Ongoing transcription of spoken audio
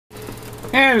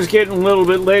And it's getting a little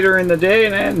bit later in the day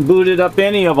and I hadn't booted up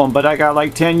any of them, but I got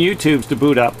like 10 YouTubes to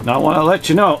boot up. And I want to let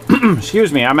you know,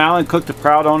 excuse me, I'm Alan Cook, the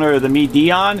proud owner of the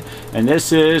Medion, and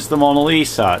this is the Mona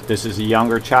Lisa. This is a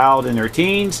younger child in her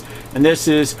teens, and this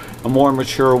is a more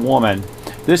mature woman.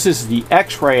 This is the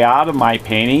X-ray out of my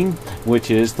painting,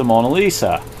 which is the Mona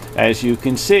Lisa, as you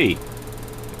can see.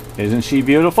 Isn't she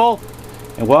beautiful?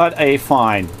 And what a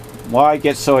find. Why I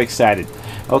get so excited.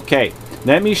 Okay.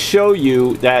 Let me show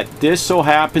you that this so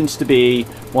happens to be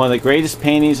one of the greatest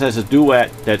paintings as a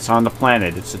duet that's on the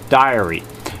planet. It's a diary.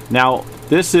 Now,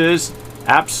 this is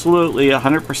absolutely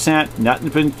 100%,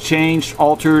 nothing's been changed,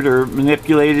 altered, or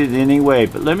manipulated in any way.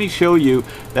 But let me show you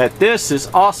that this is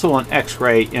also an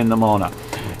X-ray in the Mona.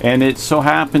 And it so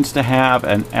happens to have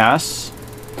an S,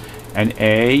 an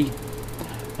A,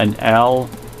 an L,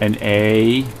 an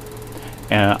A,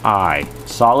 and an I.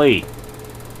 Salai.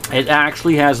 It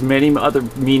actually has many other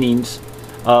meanings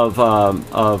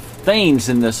of things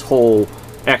in this whole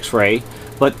X-ray,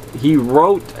 but he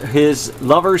wrote his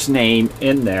lover's name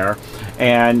in there,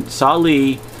 and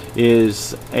Salai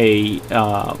is a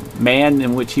man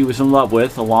in which he was in love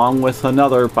with, along with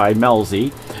another by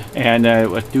Melzi, and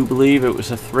I do believe it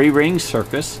was a 3-ring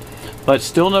circus, but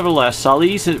still nevertheless,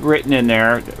 Salai's written in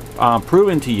there,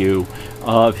 proven to you,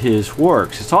 of his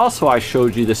works. It's also, I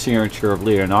showed you the signature of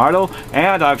Leonardo,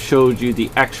 and I've showed you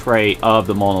the X-ray of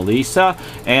the Mona Lisa,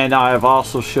 and I've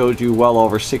also showed you well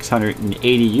over 680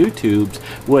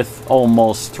 YouTubes with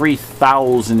almost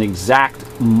 3,000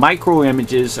 exact micro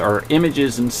images or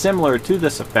images and similar to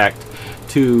this effect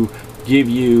to give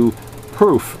you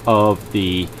proof of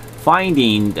the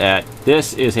finding that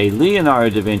this is a Leonardo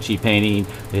da Vinci painting.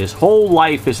 His whole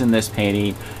life is in this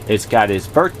painting. It's got his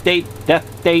birth date,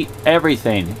 death date,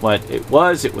 everything. What it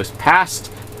was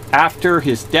passed after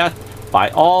his death by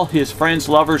all his friends,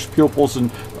 lovers, pupils,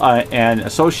 and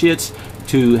associates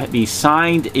to be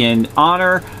signed in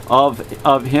honor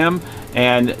of him.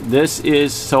 And this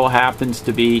is so happens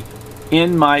to be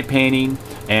in my painting,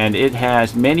 and it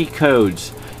has many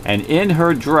codes. And in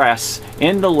her dress,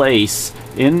 in the lace,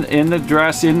 in the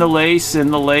dress, in the lace,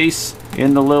 in the lace,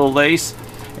 in the little lace,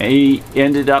 and he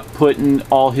ended up putting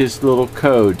all his little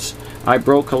codes. I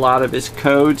broke a lot of his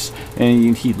codes,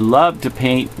 and he loved to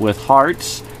paint with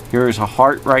hearts. Here's a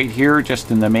heart right here,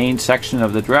 just in the main section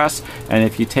of the dress. And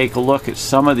if you take a look at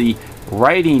some of the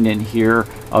writing in here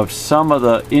of some of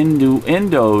the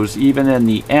innuendos, even in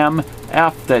the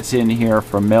MF that's in here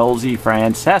from Melzi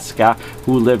Francesca,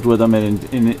 who lived with him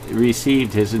and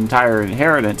received his entire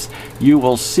inheritance, you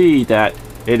will see that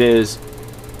it is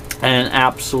an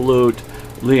absolute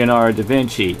Leonardo da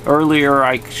Vinci. Earlier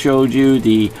I showed you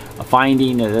the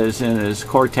finding that is in his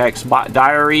Cortex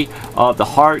diary of the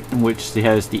heart, in which it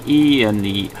has the E and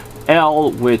the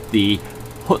L with the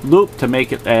loop to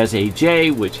make it as a J,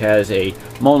 which has a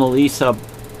Mona Lisa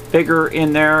figure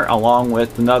in there, along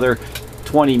with another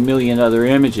 20 million other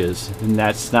images, and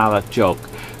that's not a joke.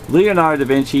 Leonardo da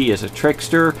Vinci is a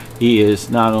trickster. He is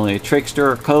not only a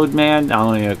trickster, a code man, not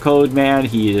only a code man,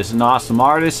 he is an awesome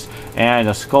artist and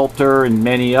a sculptor and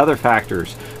many other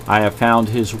factors. I have found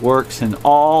his works in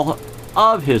all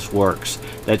of his works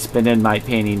that's been in my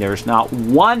painting. There's not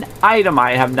one item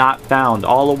I have not found,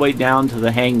 all the way down to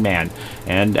the hangman.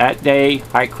 And that day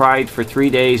I cried for 3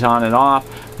 days on and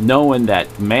off, knowing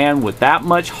that man with that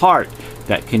much heart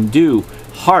that can do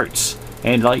hearts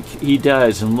and like he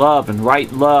does, and love and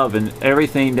write love and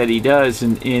everything that he does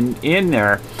in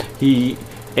there,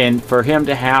 and for him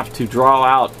to have to draw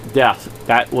out death,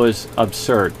 that was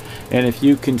absurd. And if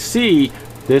you can see,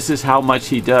 this is how much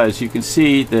he does. You can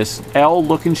see this L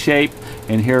looking shape,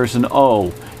 and here's an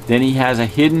O. Then he has a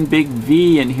hidden big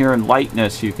V in here in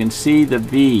lightness. You can see the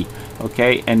V,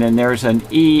 okay? And then there's an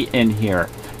E in here.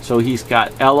 So he's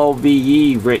got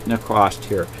LOVE written across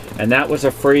here. And that was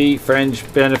a free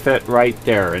fringe benefit right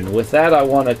there. And with that, I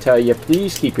want to tell you,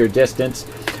 please keep your distance.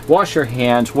 Wash your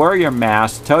hands. Wear your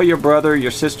mask. Tell your brother,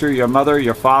 your sister, your mother,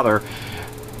 your father,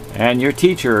 and your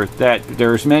teacher that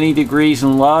there's many degrees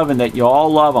in love and that you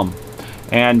all love them.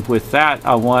 And with that,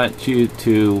 I want you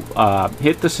to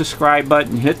hit the subscribe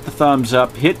button, hit the thumbs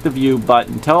up, hit the view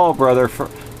button, tell a brother,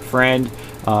 friend,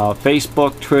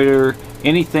 Facebook, Twitter,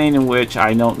 anything in which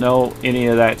I don't know any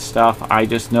of that stuff. I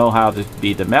just know how to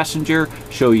be the messenger,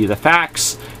 show you the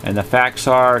facts, and the facts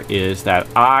is that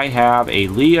I have a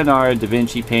Leonardo da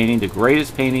Vinci painting, the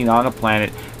greatest painting on the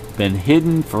planet, been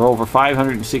hidden for over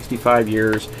 565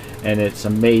 years, and it's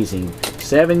amazing.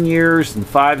 7 years and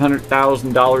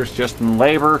 $500,000 just in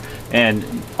labor and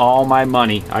all my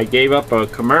money. I gave up a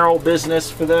Camaro business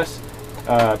for this,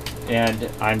 and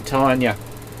I'm telling you,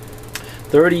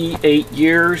 38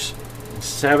 years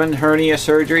 7 hernia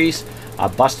surgeries. I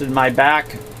busted my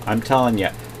back. I'm telling you,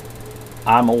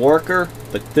 I'm a worker,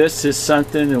 but this is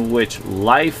something in which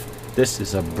life, this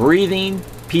is a breathing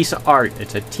piece of art.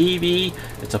 It's a TV,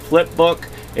 it's a flip book,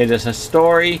 it is a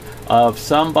story of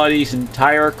somebody's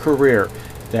entire career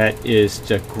that is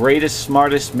the greatest,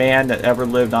 smartest man that ever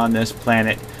lived on this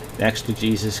planet next to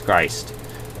Jesus Christ.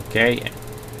 Okay?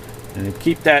 And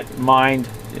keep that in mind,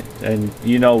 and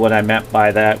you know what I meant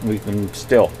by that. We can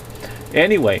still.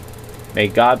 Anyway, may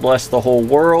God bless the whole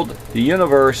world, the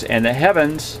universe, and the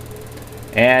heavens.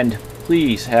 And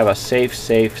please have a safe,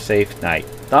 safe, safe night.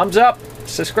 Thumbs up,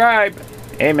 subscribe.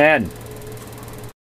 Amen.